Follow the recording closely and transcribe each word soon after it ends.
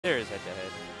There is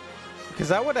head-to-head. Because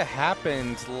that would have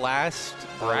happened last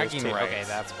bragging rights. Okay,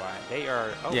 that's why. They are...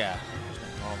 Oh, yeah.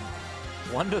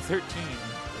 1 to 13 is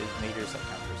Major's second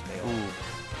first fail. Ooh.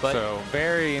 But so,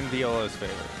 very in Viola's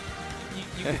favor.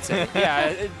 You could say.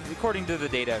 Yeah, according to the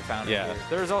data I found yeah. here.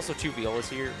 There's also 2 Violas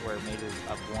here, where Major's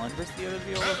up 1 versus the other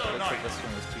Viola. But it looks like this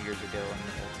one was 2 years ago in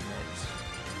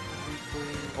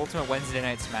the Ultimate Wednesday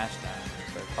Night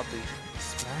Smashdown. So probably...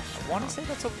 I want to say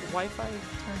that's a Wi-Fi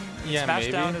tournament. Yeah,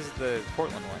 Smashdown maybe. is the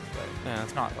Portland one, but yeah.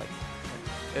 it's not like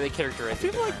they characterize. I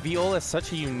feel like Viola is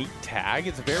such a unique tag.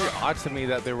 It's very odd to me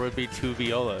that there would be 2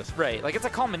 Violas. Right, like it's a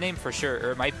common name for sure,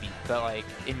 or it might be, but like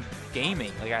in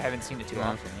gaming, like I haven't seen it too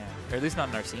often, yeah, or at least not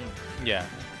in our scene. Yeah.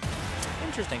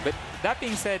 Interesting, but that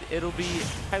being said, it'll be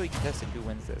highly contested who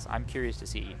wins this. I'm curious to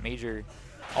see. Major,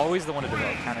 always the one to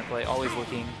develop counterplay, always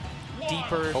looking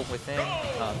deeper within.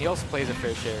 He also plays a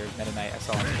fair share of Meta Knight. I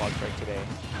saw on his blog strike today.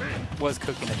 Was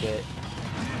cooking a bit.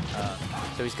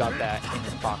 So he's got that in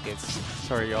his pockets.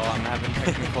 Sorry, y'all. I'm having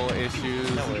technical issues.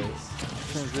 No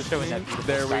worries.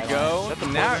 There we go.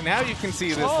 Now you can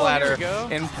see this ladder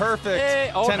in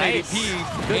perfect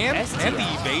 1080p and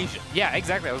the evasion. Yeah,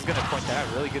 exactly. I was going to point that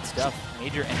out. Really good stuff.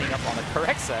 Major ending up on the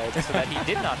correct side so that he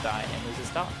did not die and lose his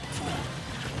stock.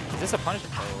 Is this a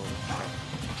punishment?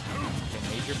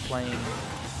 Major playing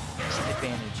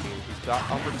advantage here. He's got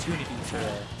opportunities for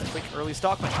a quick early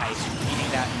stock, but nice.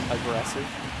 Beating that aggressive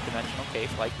dimensional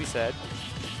cape, like we said.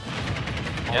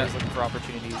 Always looking for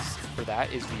opportunities for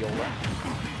that is Viola.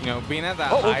 You know, being at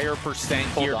that higher percent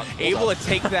here, able to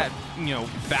take that, you know,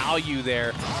 value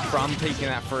there from taking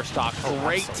that first stock.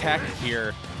 Great tech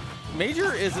here.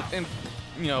 Major is in,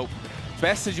 you know,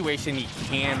 best situation he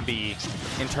can be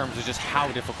in terms of just how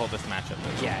difficult this matchup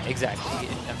is. Yeah, exactly.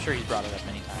 I'm sure he's brought it up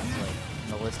many times, like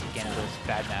in the list of Ganondorf's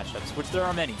bad matchups, which there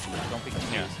are many. Don't be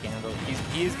confused. Ganondorf,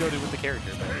 he is goated with the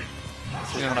character, but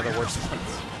this is one of the worst ones.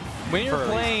 When you're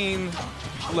playing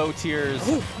low tiers,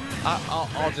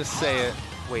 I'll just say it.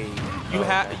 Wait,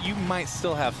 you might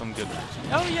still have some good matchups.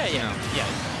 Oh yeah.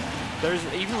 There's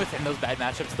even within those bad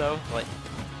matchups though,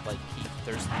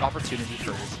 there's opportunity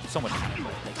for so much time.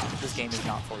 Like, this game is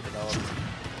not fully developed.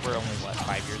 We're only, what,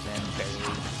 5 years in,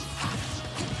 barely.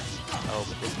 Oh,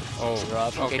 but this is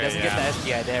rough. Okay, doesn't get the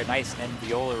SPI there. Nice, and then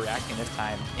Viola reacting this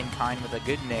time in kind with a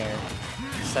good nair.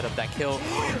 Set up that kill.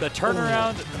 The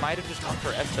turnaround might have just come for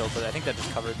F-tilt, but I think that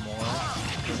just covered more.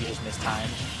 Maybe just missed time.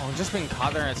 Oh, just being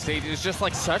caught there on stage is just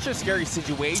like such a scary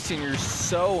situation. You're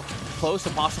so close to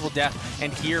possible death,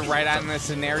 and here right out in this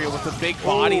scenario with the big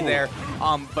body there.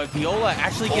 But Viola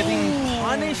actually getting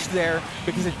punished there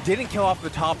because it didn't kill off the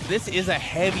top. This is a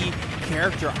heavy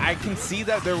character. I can see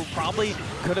that there probably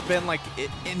could have been like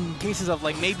in cases of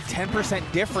like maybe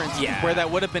 10% difference where that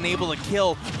would have been able to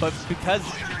kill, but because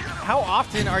how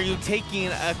often are you taking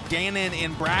a Ganon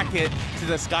in bracket to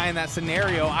the sky in that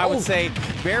scenario? I would say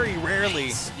very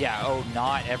rarely. Yeah,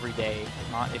 not every day.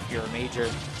 Not if you're a major.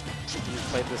 He's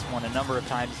played this one a number of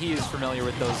times. He is familiar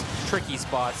with those tricky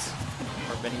spots.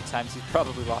 Or many times he's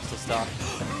probably lost a stock.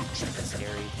 That's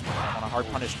scary. I want to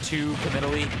hard punish 2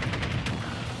 committally.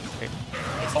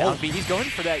 He's going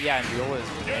for that, and Viola is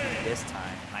winning this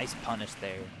time. Nice punish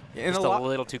there. Just a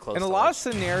little too close. In a lot of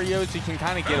scenarios, you can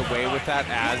kind of get away with that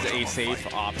as a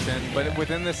safe option, but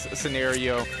within this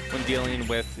scenario, when dealing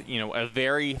with a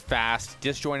very fast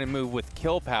disjointed move with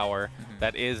kill power,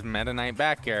 that is Meta Knight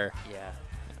back air. Yeah,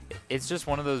 it's just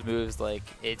one of those moves. Like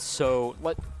it's so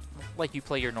like you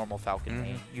play your normal Falcon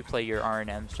main, you play your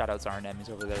RNM. Shoutouts RNM, he's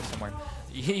over there somewhere.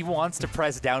 He wants to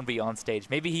press down B on stage.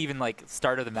 Maybe he even like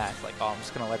started the match like, I'm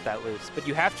just gonna let that loose. But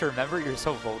you have to remember you're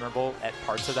so vulnerable at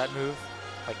parts of that move.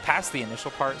 Like past the initial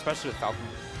part, especially with Falcon,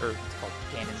 or it's called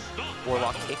Ganon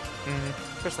Warlock kick,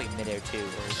 especially in midair too,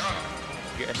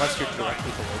 where unless you're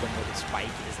directly below them where the spike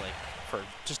is like for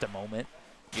just a moment,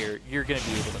 you're gonna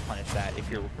be able to punish that if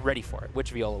you're ready for it,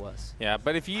 which Viola was. Yeah,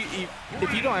 but if you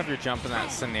don't have your jump in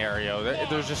that scenario,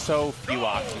 there's just so few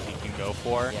options you can go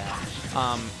for.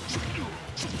 Yeah.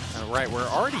 Right, we're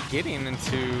already getting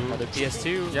into another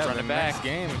PS2. Yeah, running the back. next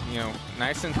game.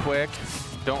 Nice and quick.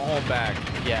 Don't hold back.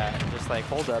 Yeah, just like,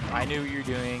 hold up. I knew what you're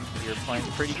doing. You're playing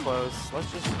pretty close.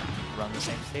 Let's just run the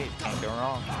same stage. Can't go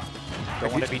wrong.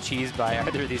 Don't want to be cheesed by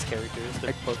either of these characters.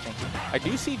 They're both tanky. I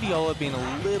do see Viola being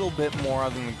a little bit more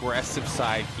on the aggressive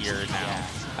side here now.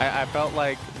 Yeah. I felt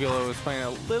like Viola was playing a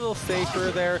little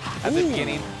safer there at the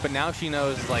beginning, but now she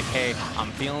knows, like, hey, I'm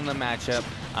feeling the matchup.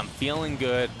 I'm feeling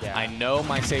good. Yeah. I know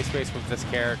my safe space with this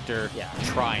character. Yeah.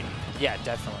 Try me. Yeah,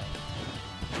 definitely.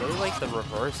 Really like the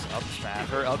reverse up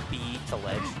smash, or up B to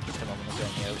ledge. Just a moment ago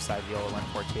on the other side, Viola went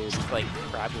for 2. Just like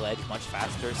grab ledge much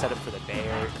faster, set up for the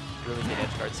bear. Really good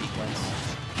edge guard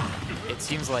sequence. it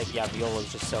seems like, yeah, Viola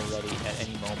is just so ready at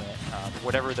any moment.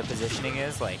 Whatever the positioning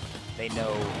is, like, they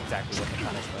know exactly what to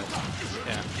punish with.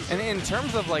 Yeah. And in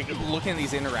terms of, like, looking at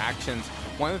these interactions,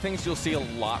 one of the things you'll see a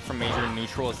lot from Major and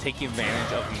Neutral is taking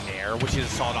advantage of Nair, which is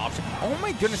a solid option. Oh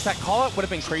my goodness, that call-out would have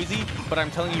been crazy, but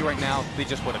I'm telling you right now, they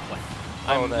just would have played.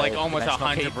 I'm like almost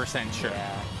 100% sure.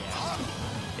 Yeah.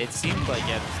 It seemed like,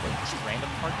 yeah, just like just random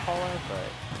hard call-out,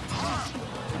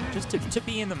 but just to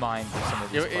be in the mind of some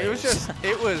of these players.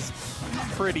 It was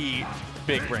pretty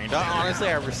big brained. Honestly,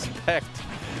 I respect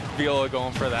Viola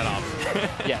going for that option.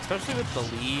 Yeah, especially with the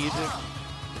lead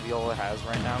Viola has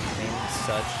right now, gaining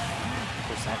such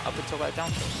percent up until that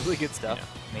down tilt. Really good stuff.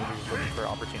 Yeah. Major's looking for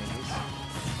opportunities.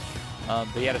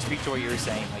 But yeah, to speak to what you were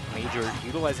saying, like Major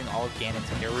utilizing all of Ganon's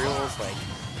aerials, like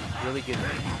really good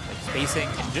like spacing,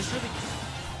 and just really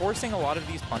forcing a lot of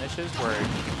these punishes where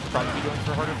he could probably be going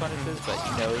for harder punishes, but he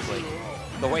knows like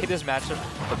the way this matchup,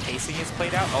 the pacing is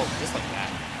played out. Oh, just like that.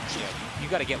 Yeah, you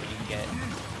got to get what you can get.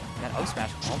 That up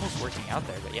smash almost working out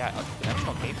there, but yeah,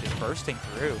 dimensional cape is bursting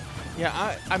through.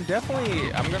 Yeah, I'm gonna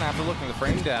have to look at the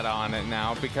frame data on it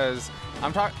now because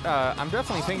I'm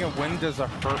definitely thinking, when does a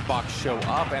hurt box show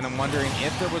up? And I'm wondering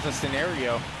if there was a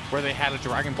scenario where they had a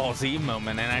Dragon Ball Z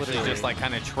moment and actually just like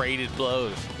kind of traded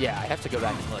blows. Yeah, I have to go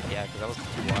back and look. Yeah, because that was too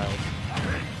wild.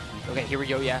 Okay, here we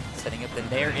go. Yeah, setting up the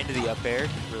Nair into the up air.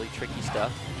 Really tricky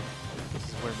stuff. This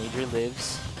is where Major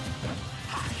lives.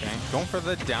 Okay. Going for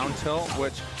the down tilt,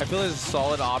 which I feel is a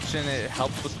solid option. It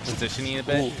helps with the positioning a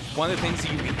bit. Ooh. One of the things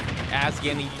you, as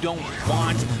Gannon, you don't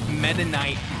want Meta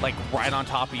Knight like right on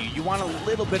top of you. You want a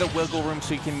little bit of wiggle room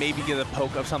so you can maybe get a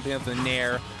poke of something of the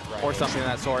Nair or something of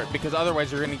that sort, because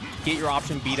otherwise you're going to get your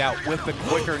option beat out with the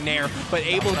quicker Nair, but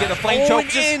able to get a flame choke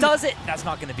just in. Does it? That's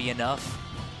not going to be enough.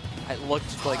 It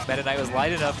looked like Meta Knight was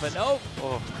light enough, but no.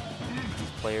 Oh.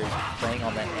 Players playing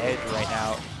on the edge right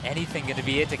now. Anything going to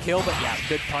be it to kill, but yeah,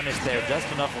 good punish there.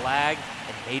 Just enough lag,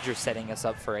 and Major setting us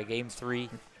up for a game 3,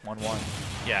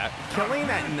 1-1. Yeah, killing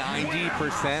at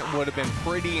 90% would have been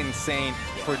pretty insane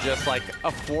for just like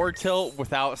a forward tilt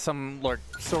without some like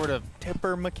sort of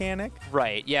tipper mechanic.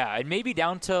 Right, yeah, and maybe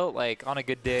down tilt like on a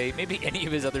good day, maybe any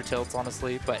of his other tilts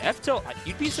honestly, but F tilt,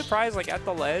 you'd be surprised like at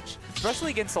the ledge,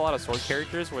 especially against a lot of sword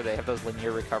characters where they have those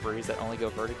linear recoveries that only go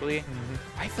vertically.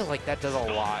 I feel like that does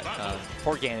a lot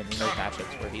for Ganon in those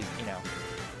matchups where he's, you know,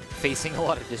 facing a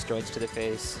lot of disjoints to the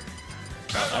face.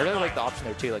 I really like the option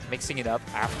there too, like mixing it up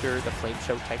after the flame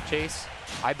choke tech chase.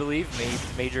 I believe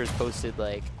Major has posted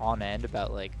like on end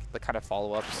about like the kind of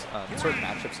follow-ups, certain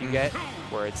matchups you get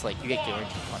where it's like you get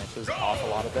guaranteed punishes off a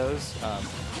lot of those,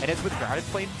 and it's with grounded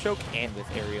flame choke and with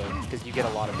aerial because you get a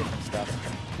lot of different stuff.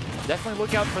 Definitely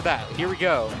look out for that. Here we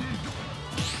go.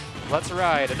 Let's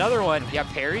ride another one. Yeah,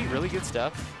 parry, really good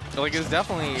stuff. Like it's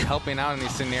definitely helping out in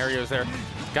these scenarios there.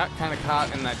 Got kind of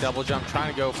caught in that double jump, trying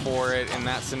to go for it in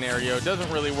that scenario. Doesn't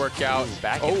really work out. Ooh,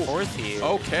 back and forth here.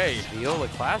 Okay. Viola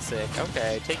Classic.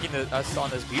 Okay, taking us on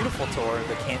this beautiful tour of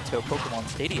the Kanto Pokemon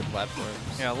Stadium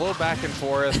platforms. Yeah, a little back and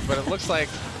forth, but it looks like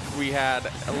we had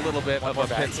a little bit of a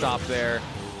pit stop there.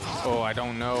 Oh, I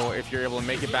don't know if you're able to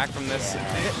make it back from this.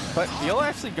 Yeah. But Viola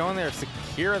actually going there to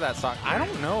secure that stock. I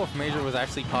don't know if Major was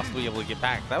actually possibly able to get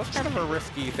back. That was kind of a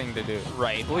risky thing to do.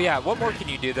 Right. Well, yeah, what more can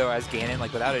you do, though, as Ganon?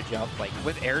 Like, without a jump, like,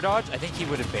 with air dodge, I think he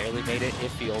would have barely made it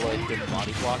if Viola didn't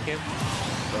body block him.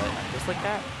 But just like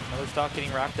that, another stock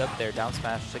getting wrapped up there. Down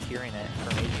smash securing it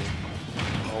for Major.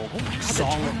 Oh,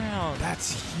 solid.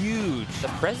 That's huge. The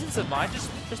presence of mind,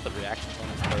 just the reactions on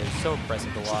this player is so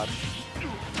impressive to watch.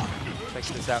 Check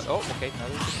this out. Oh, okay,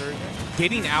 another conversion.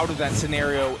 Getting out of that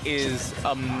scenario is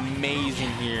amazing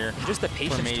here. Just the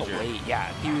patience to wait.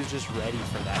 Yeah, he was just ready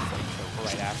for that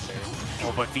right after.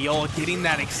 Oh, but Viola getting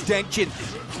that extension.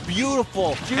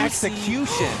 Beautiful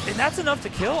execution. And that's enough to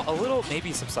kill. A little,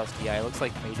 maybe some sus DI. It looks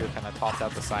like Major kind of topped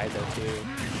out the side there, too.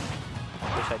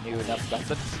 I wish I knew enough about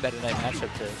the Meta Knight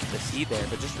matchup to see there,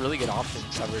 but just really good option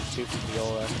coverage, too, from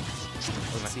Viola.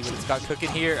 Let's see what it's got cooking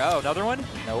here. Oh, another one?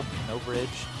 Nope, no bridge.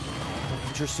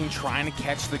 Interesting, trying to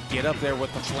catch the get up there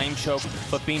with the flame choke,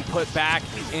 but being put back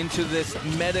into this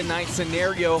Meta Knight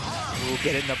scenario. Ooh,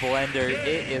 get in the blender.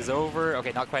 It is over.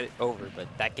 Okay, not quite over, but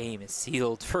that game is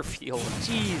sealed for Viola.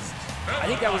 Jeez. I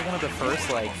think that was one of the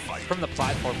first, like, from the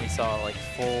platform we saw, like,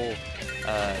 full,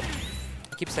 I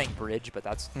keep saying bridge, but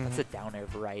that's a down air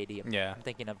variety. Yeah. I'm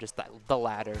thinking of just the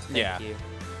ladder. Thank you.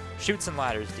 Shoots and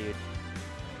ladders, dude.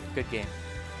 Good game.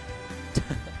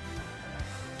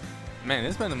 Man,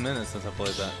 it's been a minute since I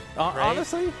played that. Right?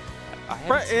 Honestly,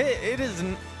 it is,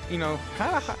 you know,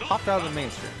 kind of hopped out of the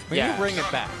mainstream. When you bring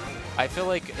it back. I feel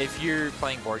like if you're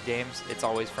playing board games, it's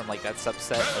always from like that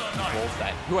subset of people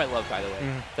that, who I love by the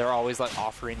way, they're always like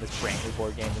offering this brand new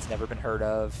board game that's never been heard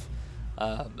of.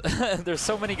 There's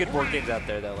so many good board games out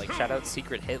there though, like shout out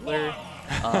Secret Hitler.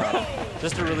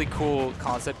 Just a really cool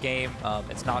concept game.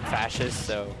 It's not fascist,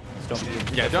 so don't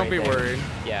be don't be worried.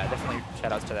 Yeah, definitely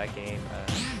shout outs to that game.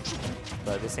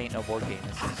 But this ain't no board game.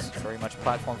 This is very much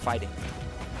platform fighting.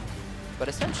 But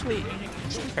essentially, in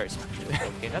comparison to a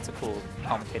board game, that's a cool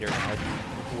commentator.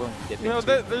 Willing to dip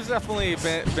into. There's definitely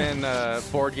been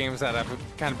board games that have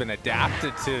kind of been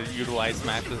adapted to utilize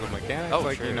Smash as a mechanic. Oh,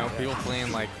 like sure, you know, people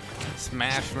playing like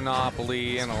Smash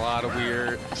Monopoly and a lot of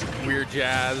weird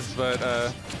jazz. But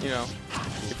you know,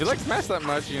 if you like Smash that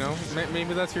much, you know,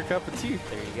 maybe that's your cup of tea.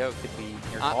 There you go. Could be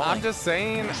your calling. I'm just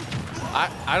saying,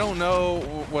 I don't know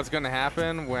what's gonna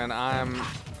happen when I'm,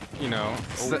 you know,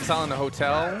 selling a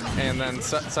hotel and then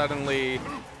suddenly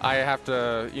I have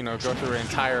to, you know, go through an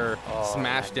entire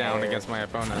smash down against my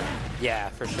opponent. Yeah,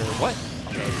 for sure. What?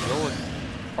 Okay, Viola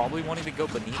probably wanting to go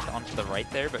beneath onto the right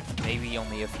there, but maybe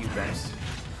only a few jumps.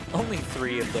 Only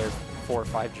 3 of their 4 or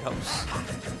 5 jumps on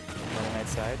the right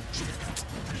side.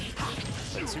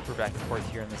 But super back and forth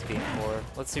here in this game 4.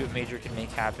 Let's see what Major can make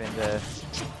happen to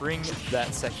bring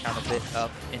that set count a bit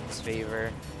up in his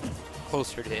favor.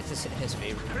 Closer to his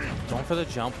favor. Going for the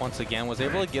jump once again, was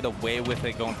able to get away with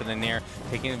it, going for the nair,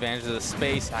 taking advantage of the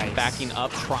space, backing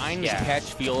up, trying to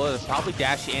catch Viola, to probably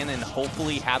dash in and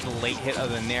hopefully have the late hit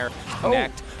of the nair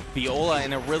connect. Viola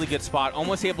in a really good spot,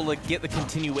 almost able to get the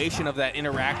continuation of that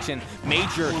interaction.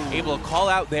 Major able to call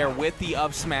out there with the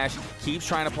up smash, keeps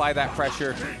trying to apply that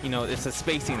pressure. You know, it's the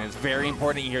spacing is very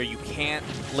important here. You can't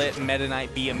let Meta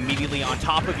Knight be immediately on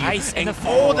top of you. Nice, and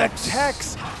the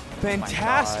techs!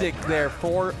 Fantastic there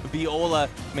for Viola,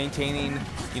 maintaining,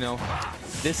 you know,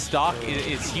 this stock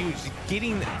is huge.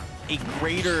 Getting a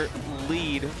greater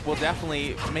lead will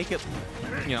definitely make it,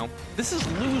 you know, this is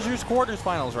losers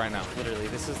quarters-finals right now. Literally,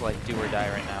 this is like do or die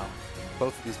right now.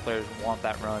 Both of these players want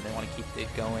that run. They want to keep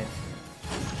it going.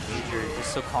 Major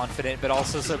just so confident, but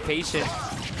also so patient.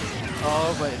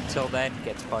 Oh, but until then,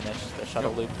 gets punished. The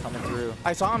shuttle loop coming through.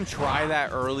 I saw him try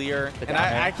that earlier, and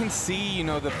I can see, you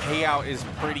know, the payout is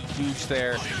pretty huge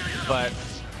there, but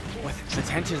with the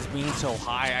tensions being so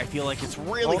high, I feel like it's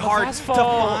really hard to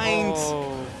find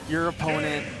your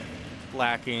opponent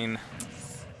lacking.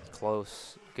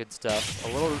 Close. Good stuff. A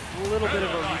little bit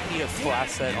of a repeat of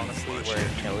last set, honestly,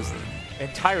 where, you know, it was the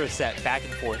entire set back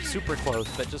and forth, super close,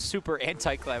 but just super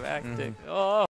anticlimactic. Oh.